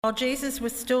While Jesus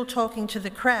was still talking to the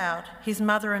crowd, his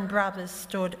mother and brothers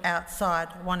stood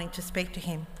outside wanting to speak to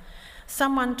him.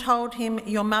 Someone told him,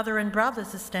 "Your mother and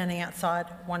brothers are standing outside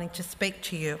wanting to speak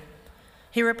to you."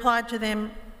 He replied to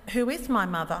them, "Who is my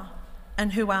mother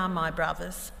and who are my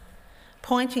brothers?"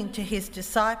 Pointing to his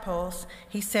disciples,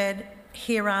 he said,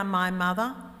 "Here are my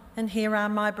mother and here are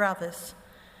my brothers.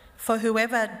 For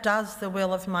whoever does the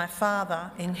will of my Father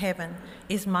in heaven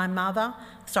is my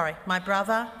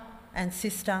brother and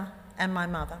sister and my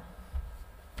mother."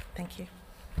 Thank you.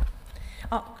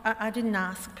 Oh, I didn't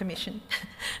ask permission,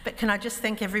 but can I just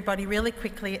thank everybody really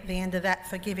quickly at the end of that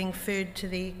for giving food to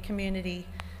the community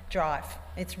drive?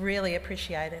 It's really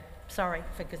appreciated. Sorry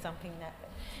for gazumping that.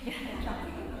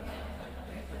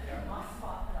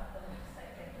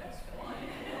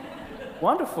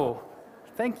 Wonderful.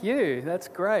 Thank you. That's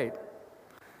great.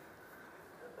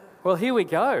 Well, here we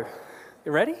go.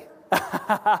 You ready?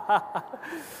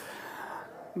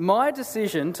 My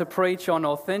decision to preach on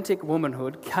authentic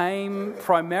womanhood came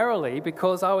primarily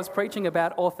because I was preaching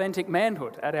about authentic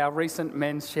manhood at our recent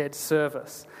Men's Shed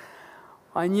service.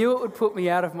 I knew it would put me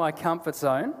out of my comfort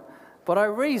zone, but I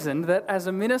reasoned that as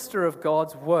a minister of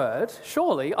God's word,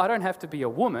 surely I don't have to be a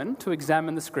woman to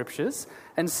examine the scriptures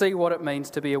and see what it means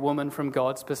to be a woman from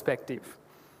God's perspective.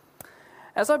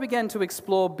 As I began to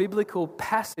explore biblical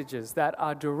passages that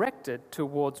are directed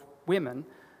towards women,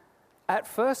 at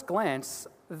first glance,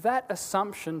 that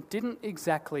assumption didn't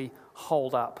exactly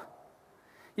hold up.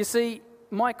 You see,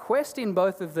 my quest in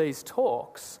both of these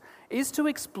talks is to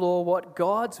explore what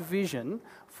God's vision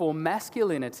for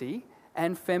masculinity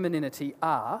and femininity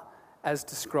are as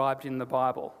described in the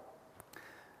Bible.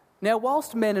 Now,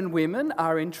 whilst men and women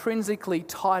are intrinsically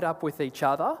tied up with each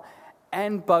other,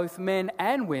 and both men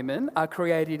and women are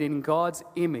created in God's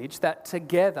image that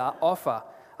together offer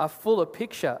a fuller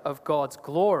picture of God's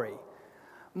glory,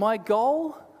 my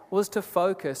goal was to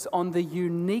focus on the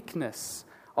uniqueness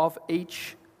of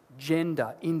each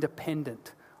gender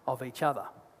independent of each other.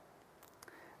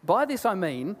 By this I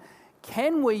mean,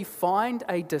 can we find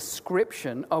a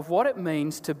description of what it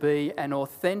means to be an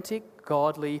authentic,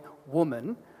 godly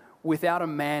woman without a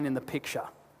man in the picture?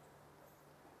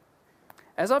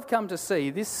 As I've come to see,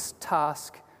 this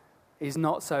task is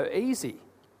not so easy.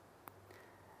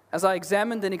 As I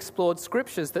examined and explored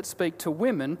scriptures that speak to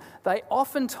women, they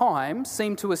oftentimes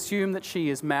seem to assume that she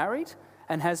is married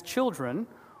and has children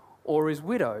or is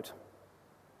widowed.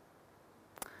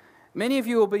 Many of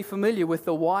you will be familiar with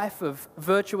the wife of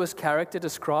virtuous character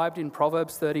described in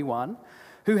Proverbs 31,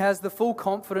 who has the full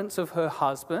confidence of her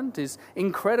husband, is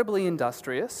incredibly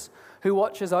industrious, who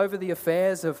watches over the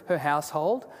affairs of her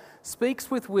household, speaks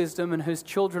with wisdom, and whose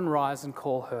children rise and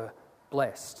call her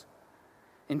blessed.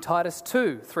 In Titus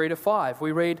 2, 3-5,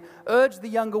 we read, "Urge the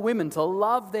younger women to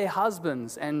love their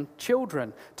husbands and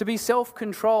children, to be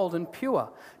self-controlled and pure,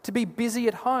 to be busy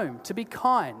at home, to be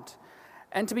kind,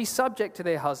 and to be subject to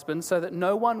their husbands so that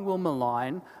no one will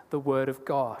malign the word of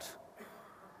God."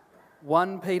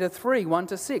 1 Peter 3,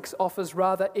 1-6 offers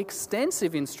rather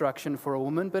extensive instruction for a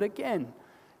woman, but again,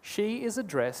 she is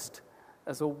addressed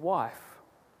as a wife.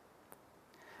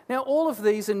 Now, all of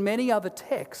these and many other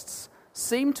texts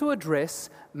seem to address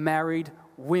married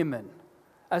women,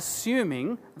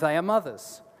 assuming they are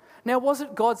mothers. Now, was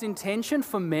it God's intention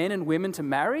for men and women to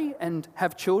marry and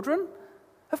have children?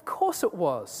 Of course it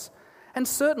was. And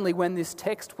certainly when this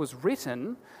text was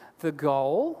written, the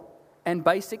goal and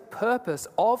basic purpose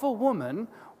of a woman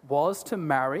was to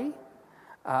marry,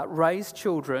 raise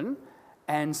children,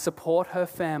 and support her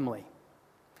family.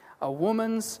 A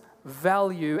woman's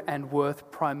value and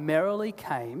worth primarily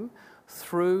came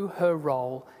through her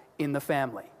role in the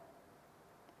family.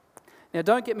 Now,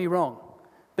 don't get me wrong,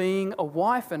 being a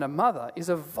wife and a mother is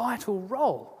a vital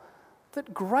role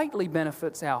that greatly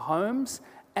benefits our homes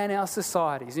and our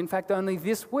societies. In fact, only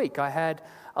this week I had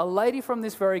a lady from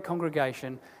this very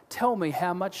congregation tell me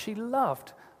how much she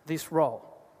loved this role.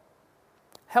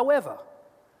 However,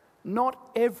 not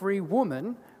every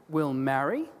woman will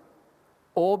marry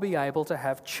or be able to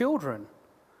have children.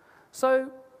 So,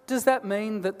 does that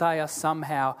mean that they are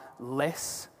somehow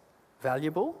less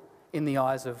valuable in the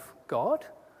eyes of God,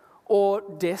 or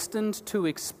destined to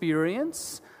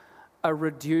experience a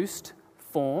reduced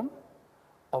form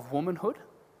of womanhood?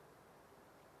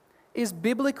 Is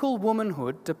biblical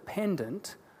womanhood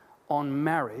dependent on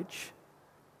marriage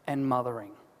and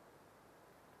mothering?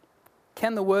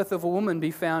 Can the worth of a woman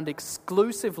be found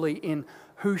exclusively in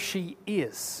who she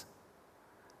is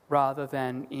rather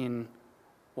than in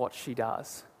what she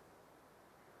does?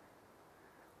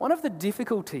 One of the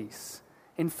difficulties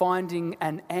in finding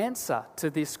an answer to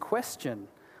this question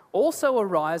also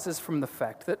arises from the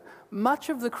fact that much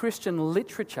of the Christian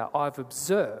literature I've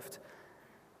observed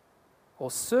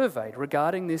or surveyed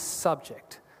regarding this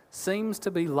subject seems to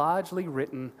be largely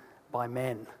written by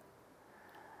men,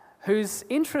 whose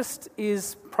interest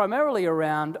is primarily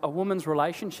around a woman's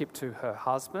relationship to her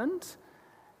husband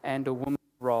and a woman's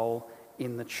role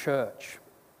in the church.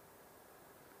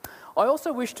 I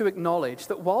also wish to acknowledge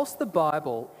that whilst the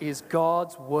Bible is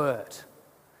God's word,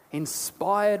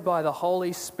 inspired by the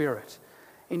Holy Spirit,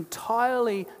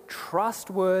 entirely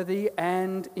trustworthy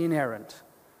and inerrant,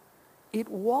 it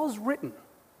was written,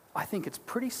 I think it's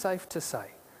pretty safe to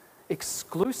say,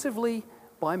 exclusively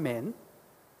by men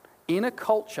in a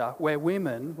culture where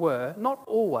women were, not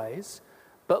always,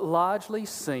 but largely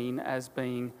seen as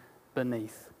being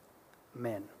beneath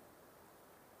men.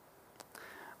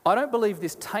 I don't believe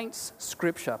this taints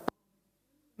Scripture.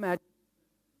 Imagine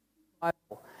the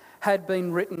Bible had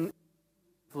been written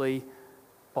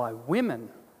by women.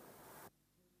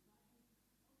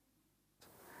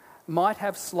 Might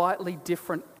have slightly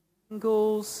different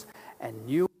angles and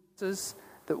nuances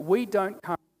that we don't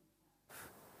currently have,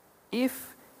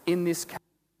 if in this case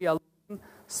we are looking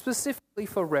specifically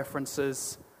for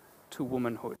references to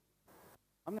womanhood.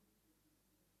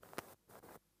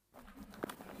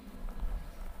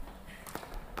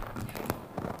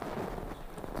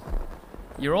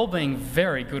 You're all being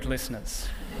very good listeners.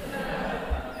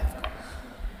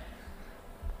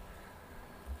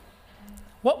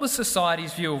 What was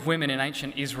society's view of women in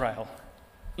ancient Israel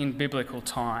in biblical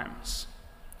times?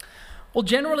 Well,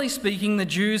 generally speaking, the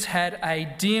Jews had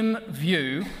a dim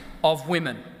view of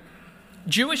women.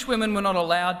 Jewish women were not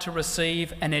allowed to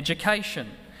receive an education,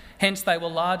 hence they were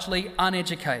largely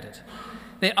uneducated.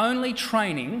 Their only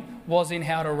training was in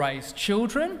how to raise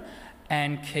children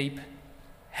and keep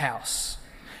house.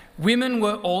 Women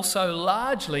were also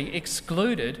largely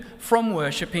excluded from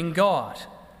worshipping God.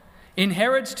 In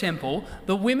Herod's temple,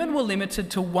 the women were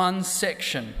limited to one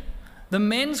section. The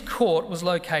men's court was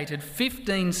located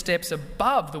 15 steps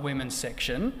above the women's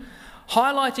section,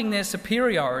 highlighting their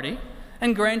superiority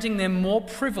and granting them more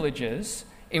privileges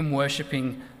in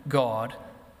worshipping God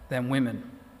than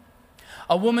women.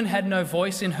 A woman had no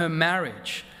voice in her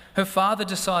marriage. Her father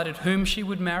decided whom she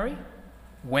would marry,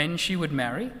 when she would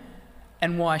marry,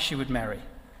 and why she would marry.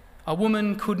 A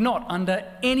woman could not, under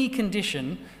any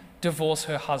condition, divorce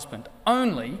her husband.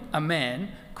 Only a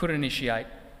man could initiate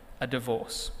a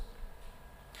divorce.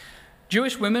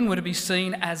 Jewish women were to be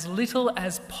seen as little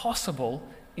as possible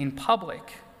in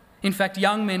public. In fact,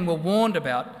 young men were warned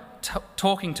about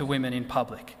talking to women in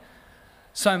public,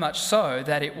 so much so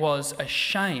that it was a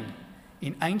shame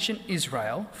in ancient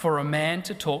Israel for a man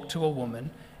to talk to a woman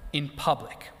in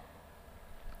public.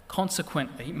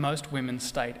 Consequently, most women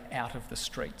stayed out of the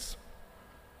streets.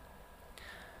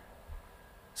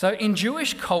 So in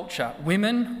Jewish culture,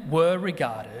 women were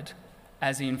regarded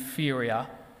as inferior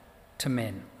to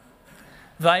men.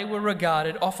 They were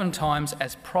regarded oftentimes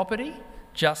as property,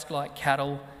 just like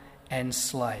cattle and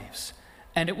slaves.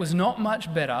 And it was not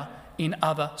much better in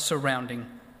other surrounding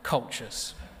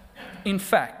cultures. In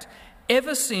fact,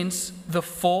 ever since the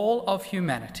fall of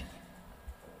humanity,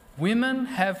 women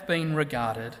have been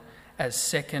regarded as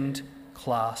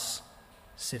second-class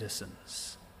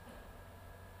citizens,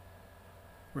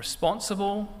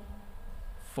 responsible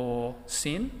for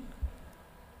sin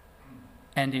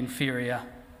and inferior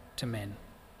to men.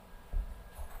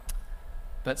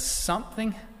 But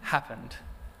something happened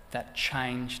that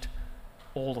changed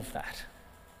all of that.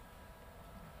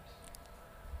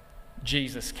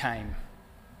 Jesus came.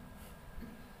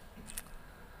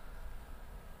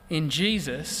 In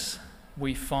Jesus,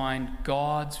 we find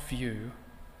God's view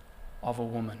of a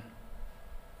woman.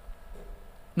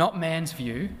 Not man's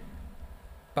view,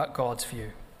 but God's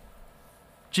view.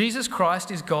 Jesus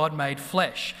Christ is God made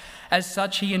flesh. As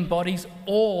such, he embodies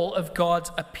all of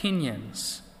God's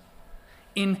opinions.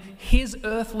 In his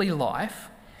earthly life,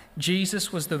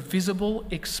 Jesus was the visible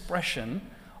expression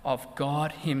of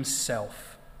God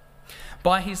himself.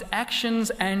 By his actions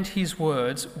and his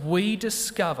words, we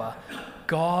discover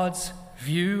God's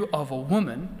view of a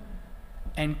woman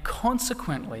and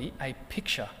consequently a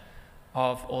picture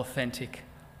of authentic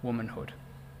womanhood.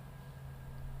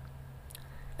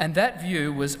 And that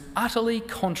view was utterly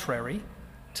contrary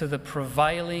to the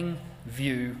prevailing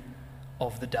view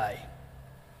of the day.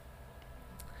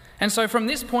 And so from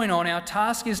this point on, our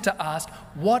task is to ask,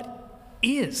 what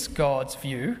is God's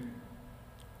view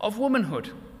of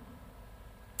womanhood?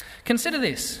 Consider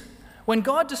this. When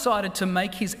God decided to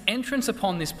make his entrance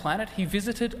upon this planet, he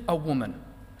visited a woman.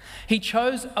 He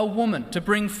chose a woman to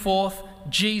bring forth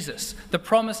Jesus, the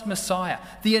promised Messiah,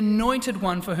 the anointed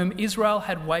one for whom Israel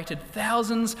had waited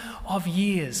thousands of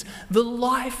years. The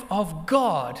life of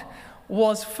God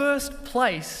was first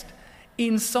placed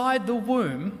inside the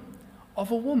womb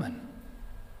of a woman.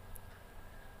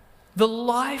 The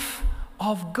life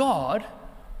of God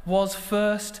was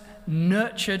first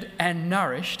nurtured and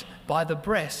nourished by the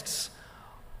breasts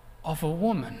of a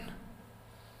woman.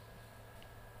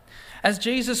 As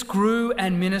Jesus grew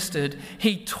and ministered,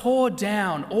 he tore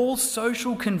down all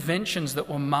social conventions that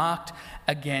were marked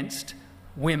against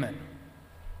women.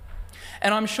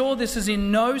 And I'm sure this is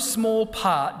in no small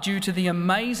part due to the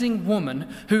amazing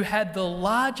woman who had the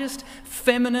largest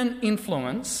feminine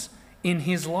influence in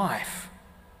his life.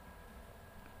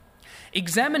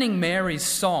 Examining Mary's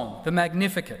song, the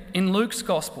Magnificat, in Luke's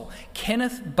Gospel,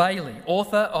 Kenneth Bailey,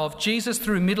 author of Jesus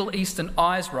Through Middle Eastern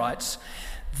Eyes, writes,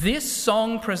 "This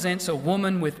song presents a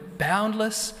woman with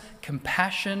boundless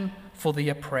compassion for the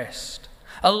oppressed,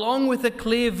 along with a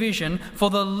clear vision for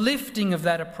the lifting of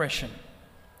that oppression.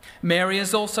 Mary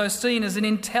is also seen as an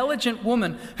intelligent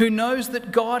woman who knows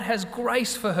that God has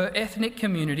grace for her ethnic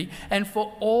community and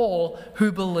for all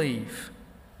who believe.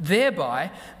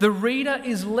 Thereby, the reader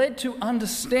is led to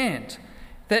understand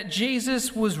that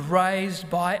Jesus was raised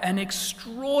by an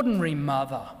extraordinary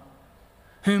mother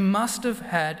who must have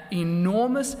had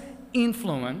enormous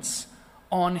influence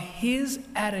on his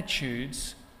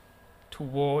attitudes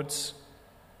towards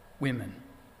women."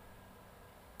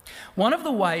 One of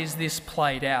the ways this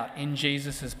played out in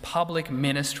Jesus' public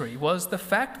ministry was the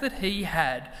fact that he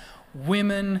had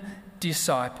women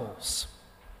disciples.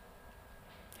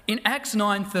 In Acts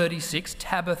 9:36,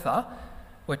 Tabitha,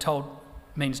 we're told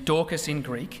means Dorcas in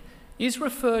Greek, is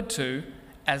referred to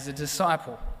as a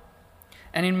disciple.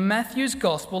 And in Matthew's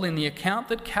Gospel, in the account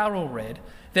that Carol read,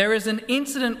 there is an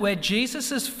incident where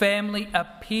Jesus' family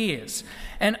appears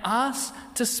and asks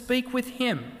to speak with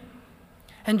him.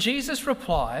 And Jesus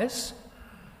replies,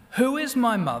 "Who is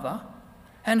my mother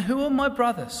and who are my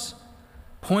brothers?"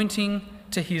 pointing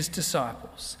to his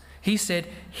disciples. He said,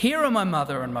 "Here are my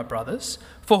mother and my brothers,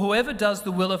 for whoever does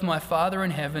the will of my Father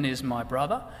in heaven is my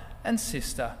brother and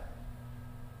sister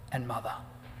and mother."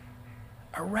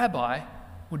 A rabbi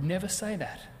would never say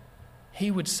that. He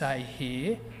would say,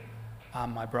 "Here are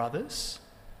my brothers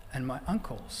and my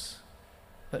uncles,"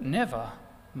 but never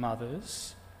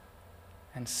mothers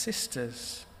and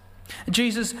sisters.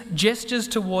 Jesus gestures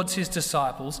towards his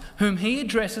disciples, whom he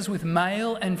addresses with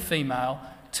male and female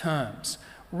terms.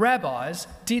 Rabbis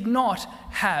did not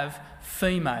have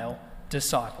female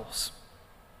disciples.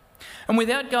 And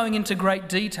without going into great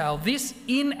detail, this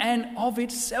in and of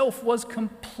itself was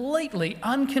completely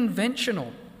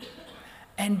unconventional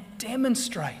and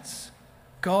demonstrates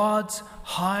God's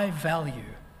high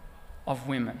value of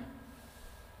women.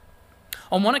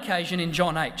 On one occasion in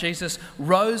John 8, Jesus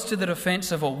rose to the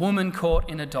defence of a woman caught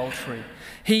in adultery.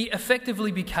 He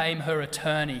effectively became her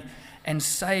attorney and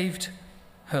saved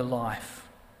her life.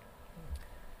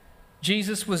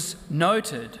 Jesus was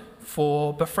noted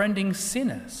for befriending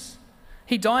sinners.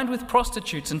 He dined with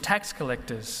prostitutes and tax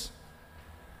collectors.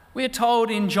 We are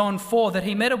told in John 4 that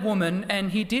he met a woman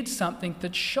and he did something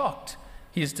that shocked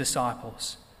his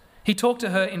disciples. He talked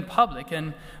to her in public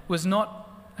and was not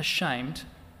ashamed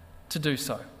to do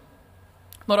so.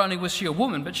 Not only was she a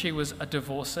woman, but she was a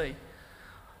divorcee.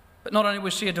 But not only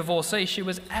was she a divorcee, she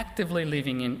was actively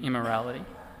living in immorality.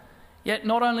 Yet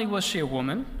not only was she a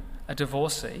woman, a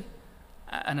divorcee,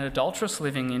 an adulteress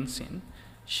living in sin,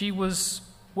 she was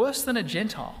worse than a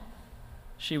Gentile.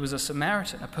 She was a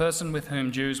Samaritan, a person with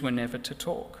whom Jews were never to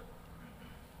talk.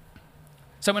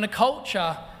 So in a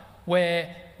culture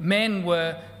where men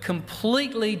were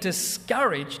completely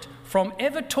discouraged from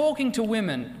ever talking to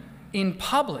women in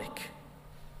public,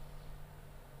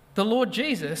 the Lord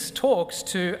Jesus talks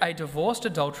to a divorced,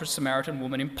 adulterous Samaritan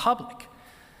woman in public.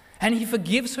 And he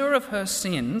forgives her of her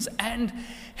sins, and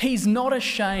he's not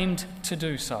ashamed to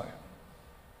do so.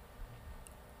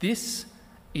 This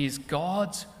is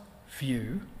God's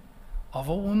view of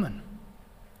a woman.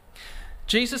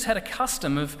 Jesus had a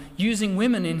custom of using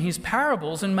women in his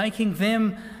parables and making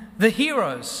them the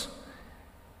heroes.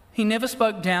 He never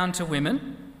spoke down to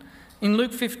women. In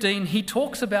Luke 15, he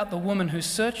talks about the woman who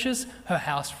searches her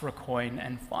house for a coin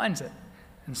and finds it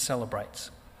and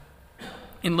celebrates.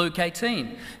 In Luke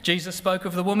 18, Jesus spoke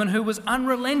of the woman who was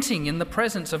unrelenting in the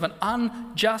presence of an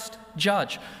unjust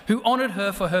judge who honoured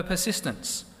her for her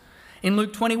persistence. In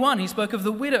Luke 21, he spoke of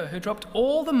the widow who dropped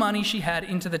all the money she had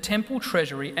into the temple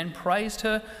treasury and praised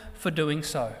her for doing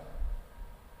so.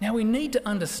 Now, we need to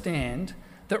understand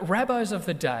that rabbis of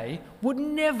the day would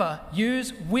never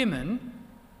use women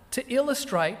to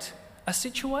illustrate a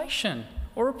situation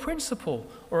or a principle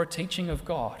or a teaching of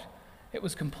God. It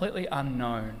was completely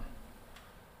unknown.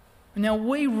 Now,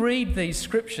 we read these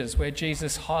scriptures where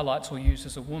Jesus highlights or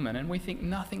uses a woman and we think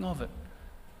nothing of it.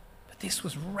 But this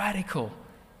was radical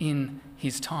in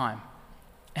his time.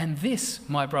 And this,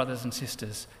 my brothers and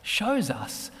sisters, shows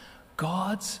us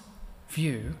God's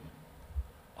view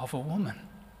of a woman.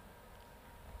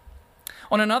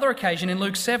 On another occasion in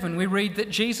Luke 7, we read that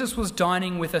Jesus was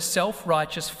dining with a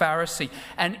self-righteous Pharisee,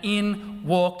 and in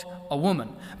walked a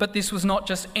woman. But this was not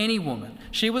just any woman.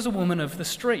 She was a woman of the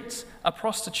streets, a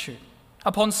prostitute.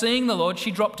 Upon seeing the Lord, she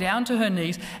dropped down to her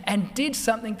knees and did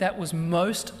something that was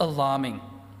most alarming.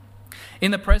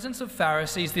 In the presence of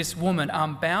Pharisees, this woman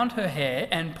unbound her hair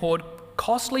and poured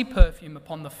costly perfume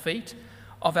upon the feet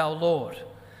of our Lord.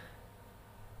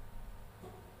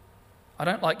 I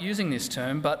don't like using this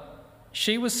term, but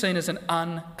she was seen as an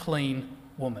unclean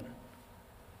woman.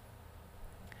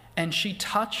 And she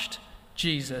touched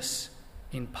Jesus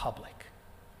in public.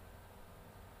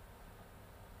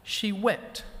 She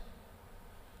wept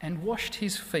and washed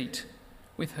his feet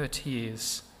with her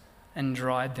tears and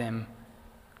dried them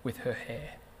with her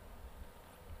hair.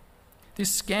 This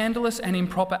scandalous and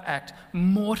improper act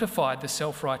mortified the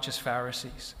self-righteous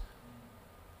Pharisees.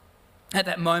 At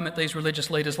that moment, these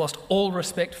religious leaders lost all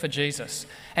respect for Jesus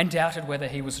and doubted whether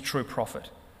he was a true prophet.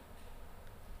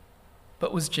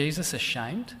 But was Jesus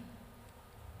ashamed?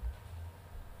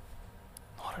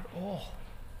 Not at all.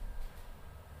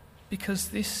 Because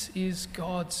this is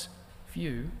God's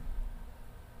view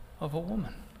of a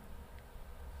woman.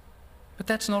 But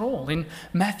that's not all. In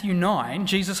Matthew 9,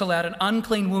 Jesus allowed an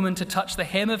unclean woman to touch the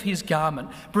hem of his garment,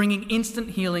 bringing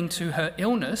instant healing to her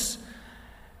illness.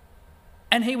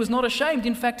 And he was not ashamed.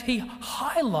 In fact, he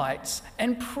highlights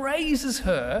and praises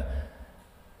her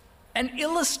and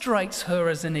illustrates her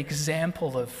as an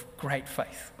example of great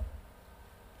faith.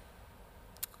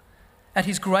 At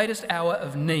his greatest hour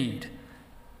of need,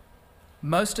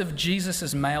 most of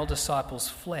Jesus' male disciples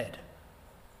fled,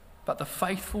 but the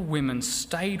faithful women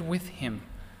stayed with him.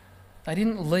 They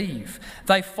didn't leave.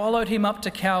 They followed him up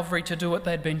to Calvary to do what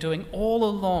they'd been doing all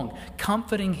along,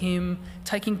 comforting him,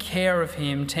 taking care of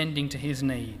him, tending to his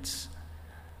needs.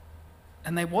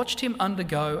 And they watched him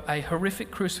undergo a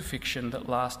horrific crucifixion that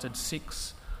lasted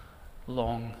 6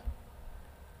 long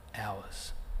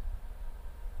hours.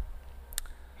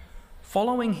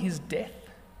 Following his death,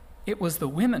 it was the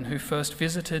women who first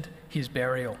visited his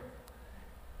burial.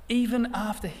 Even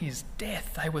after his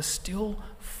death, they were still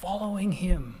following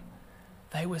him.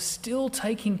 They were still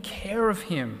taking care of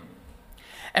him.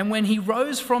 And when he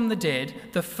rose from the dead,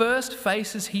 the first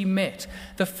faces he met,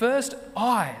 the first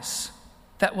eyes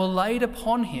that were laid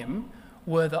upon him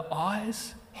were the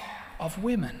eyes of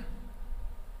women.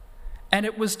 And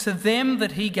it was to them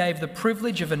that he gave the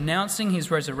privilege of announcing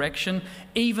his resurrection,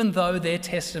 even though their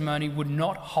testimony would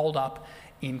not hold up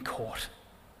in court.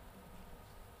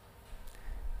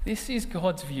 This is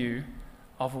God's view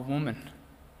of a woman.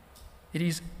 It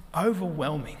is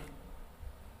overwhelming.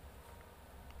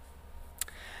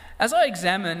 As I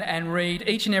examine and read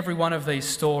each and every one of these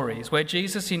stories where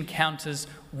Jesus encounters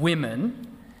women,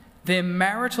 their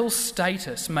marital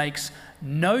status makes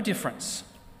no difference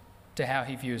to how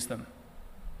he views them.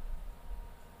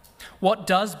 What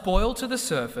does boil to the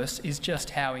surface is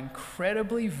just how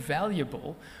incredibly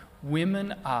valuable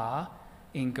women are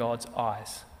in God's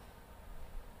eyes.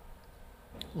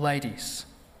 Ladies,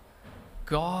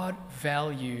 God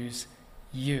values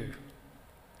you,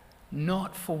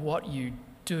 not for what you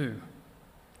do,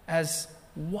 as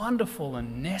wonderful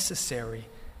and necessary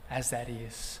as that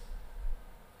is,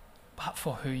 but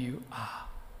for who you are.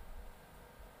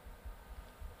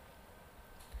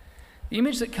 The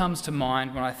image that comes to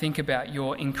mind when I think about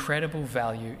your incredible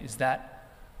value is that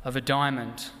of a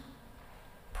diamond,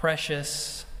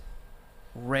 precious,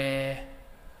 rare,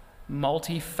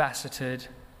 multifaceted,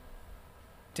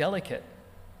 delicate.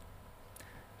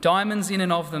 Diamonds in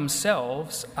and of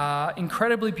themselves are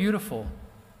incredibly beautiful,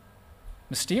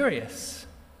 mysterious,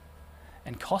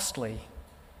 and costly.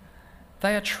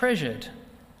 They are treasured,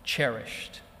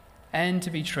 cherished, and to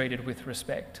be treated with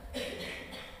respect.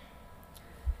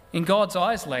 In God's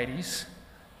eyes, ladies,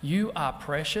 you are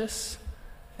precious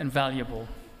and valuable,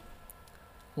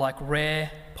 like rare,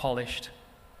 polished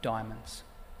diamonds.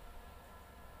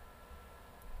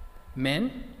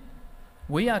 Men,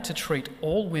 we are to treat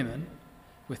all women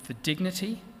with the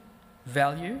dignity,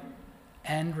 value,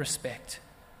 and respect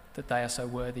that they are so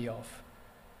worthy of.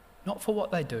 Not for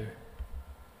what they do,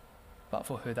 but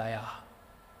for who they are.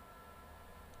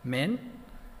 Men,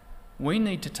 we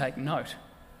need to take note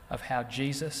of how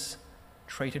Jesus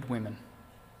treated women.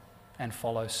 and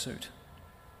follow suit.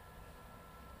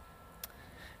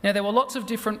 Now, there were lots of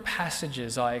different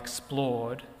passages I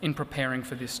explored in preparing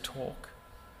for this talk,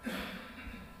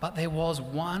 but there was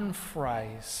one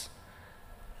phrase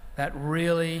that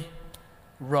really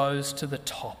rose to the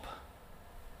top,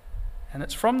 and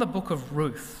it's from the book of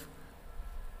Ruth,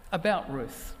 about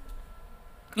Ruth.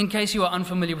 In case you are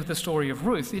unfamiliar with the story of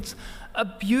Ruth, it's a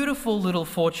beautiful little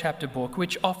 4-chapter book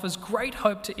which offers great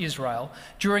hope to Israel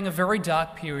during a very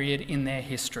dark period in their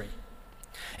history.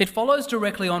 It follows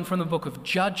directly on from the book of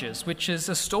Judges, which is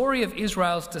a story of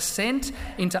Israel's descent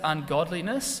into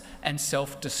ungodliness and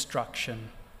self-destruction.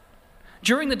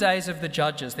 During the days of the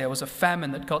Judges, there was a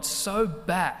famine that got so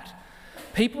bad,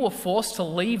 people were forced to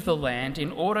leave the land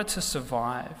in order to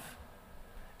survive.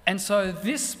 And so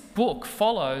this book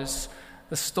follows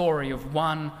the story of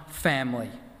one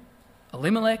family,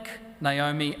 Elimelech,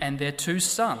 Naomi, and their 2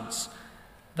 sons.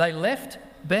 They left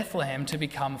Bethlehem to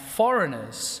become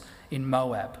foreigners in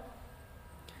Moab.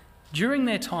 During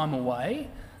their time away,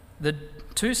 the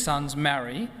 2 sons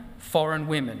marry foreign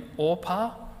women,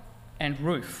 Orpah and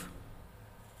Ruth.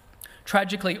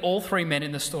 Tragically, all 3 men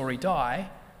in the story die,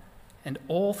 and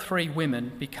all 3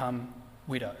 women become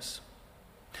widows.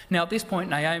 Now, at this point,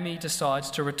 Naomi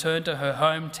decides to return to her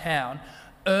hometown,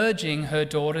 urging her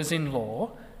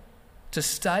daughters-in-law to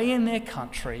stay in their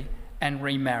country and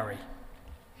remarry.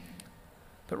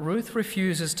 But Ruth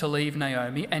refuses to leave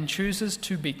Naomi and chooses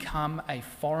to become a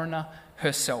foreigner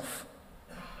herself.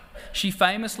 She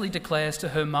famously declares to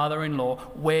her mother-in-law,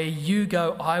 "Where you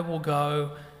go, I will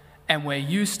go, and where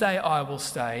you stay, I will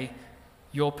stay.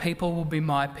 Your people will be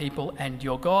my people, and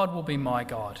your God will be my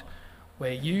God.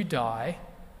 Where you die,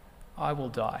 I will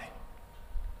die."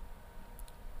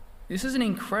 This is an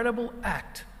incredible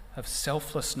act of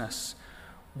selflessness,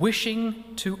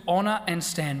 wishing to honour and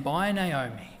stand by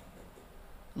Naomi,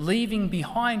 leaving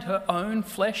behind her own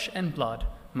flesh and blood,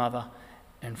 mother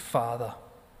and father.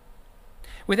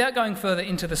 Without going further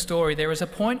into the story, there is a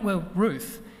point where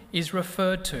Ruth is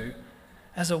referred to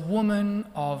as a woman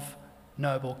of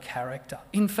noble character.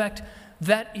 In fact,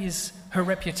 that is her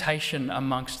reputation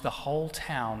amongst the whole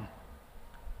town.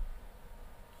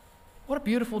 What a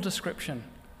beautiful description.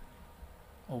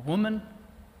 A woman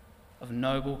of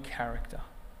noble character.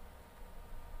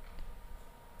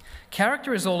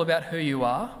 Character is all about who you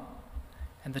are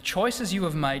and the choices you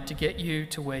have made to get you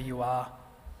to where you are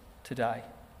today.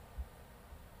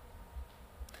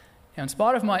 Now, in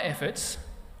spite of my efforts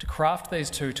to craft these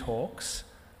 2 talks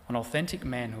on authentic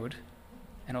manhood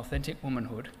and authentic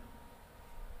womanhood,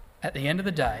 at the end of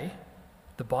the day,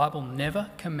 the Bible never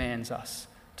commands us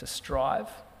to strive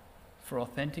for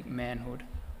authentic manhood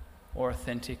or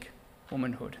authentic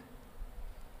womanhood.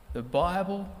 The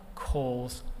Bible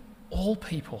calls all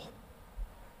people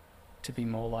to be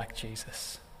more like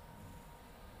Jesus.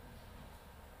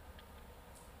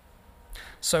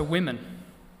 So women,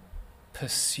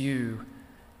 pursue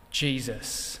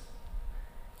Jesus.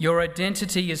 Your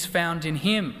identity is found in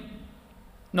him,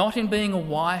 not in being a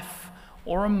wife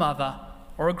or a mother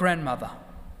or a grandmother.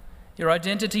 Your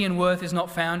identity and worth is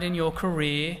not found in your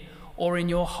career or in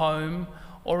your home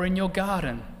or in your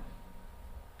garden.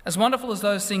 As wonderful as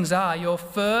those things are, your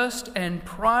first and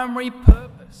primary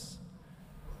purpose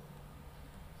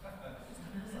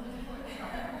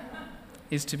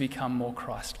is to become more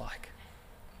Christ-like.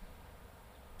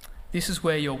 This is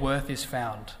where your worth is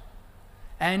found.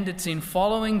 And it's in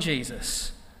following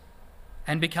Jesus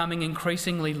and becoming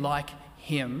increasingly like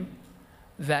him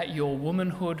that your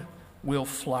womanhood will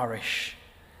flourish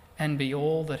and be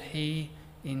all that he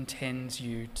intends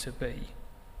you to be.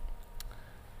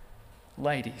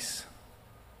 Ladies,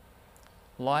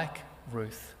 like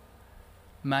Ruth,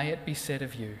 may it be said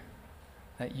of you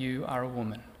that you are a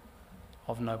woman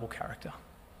of noble character.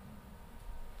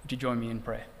 Would you join me in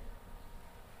prayer?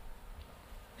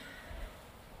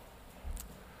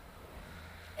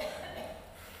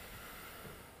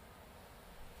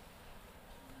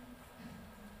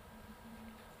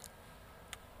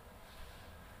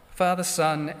 Father,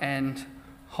 Son, and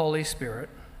Holy Spirit,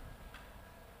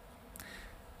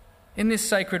 in this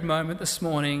sacred moment this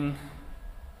morning,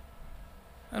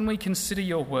 and we consider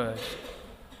your word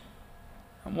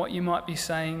and what you might be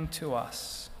saying to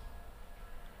us,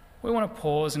 we want to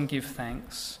pause and give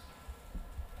thanks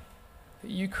that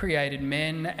you created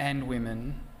men and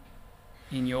women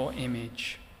in your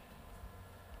image.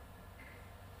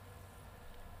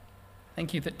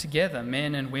 Thank you that together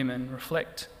men and women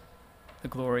reflect the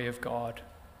glory of God.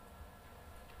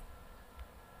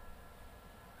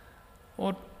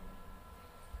 Lord,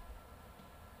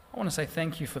 I want to say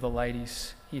thank you for the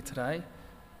ladies here today.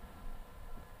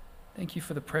 Thank you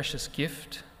for the precious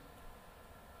gift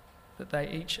that they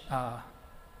each are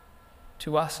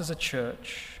to us as a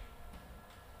church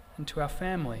and to our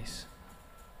families.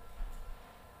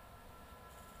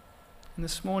 And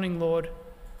this morning, Lord,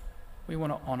 we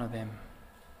want to honour them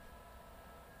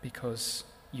because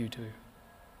you do.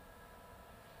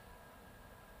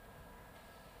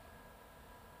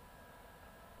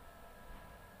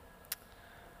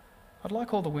 I'd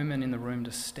like all the women in the room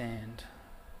to stand.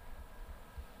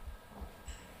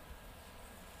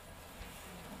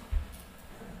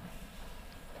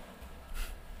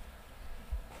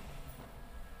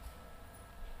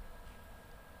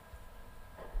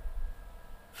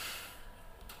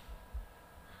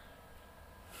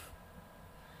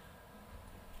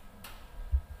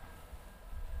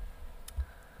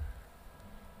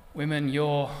 Women,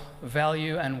 your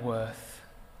value and worth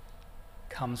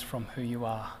comes from who you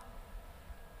are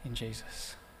in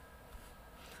Jesus.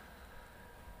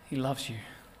 He loves you.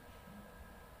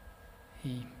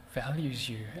 He values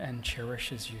you and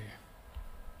cherishes you.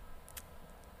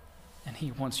 And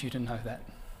he wants you to know that.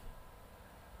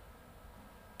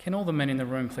 Can all the men in the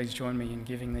room please join me in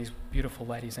giving these beautiful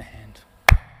ladies a hand?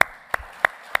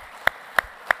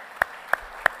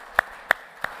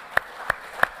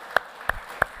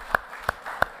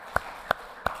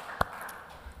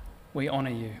 We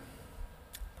honour you.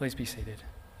 Please be seated.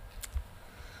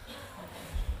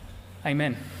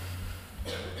 Amen.